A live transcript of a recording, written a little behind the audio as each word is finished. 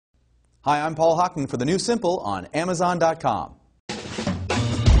Hi, I'm Paul Hawken for the new Simple on Amazon.com.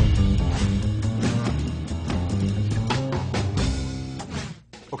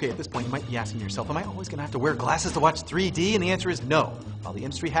 Okay, at this point you might be asking yourself, am I always going to have to wear glasses to watch 3D? And the answer is no. While the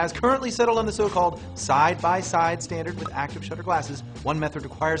industry has currently settled on the so-called side-by-side standard with active shutter glasses, one method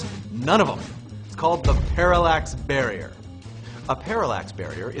requires none of them. It's called the parallax barrier. A parallax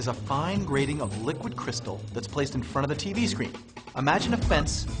barrier is a fine grating of liquid crystal that's placed in front of the TV screen. Imagine a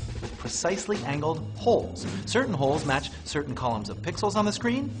fence with precisely angled holes. Certain holes match certain columns of pixels on the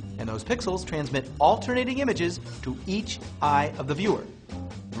screen, and those pixels transmit alternating images to each eye of the viewer.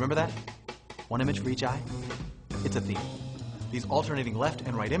 Remember that? One image for each eye? It's a theme. These alternating left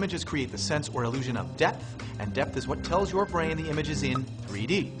and right images create the sense or illusion of depth, and depth is what tells your brain the image is in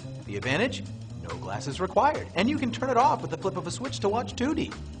 3D. The advantage? No glasses required, and you can turn it off with the flip of a switch to watch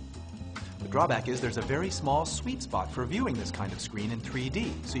 2D. The drawback is there's a very small sweet spot for viewing this kind of screen in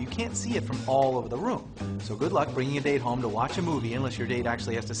 3D, so you can't see it from all over the room. So good luck bringing a date home to watch a movie unless your date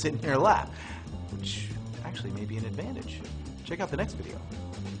actually has to sit in your lap, which actually may be an advantage. Check out the next video.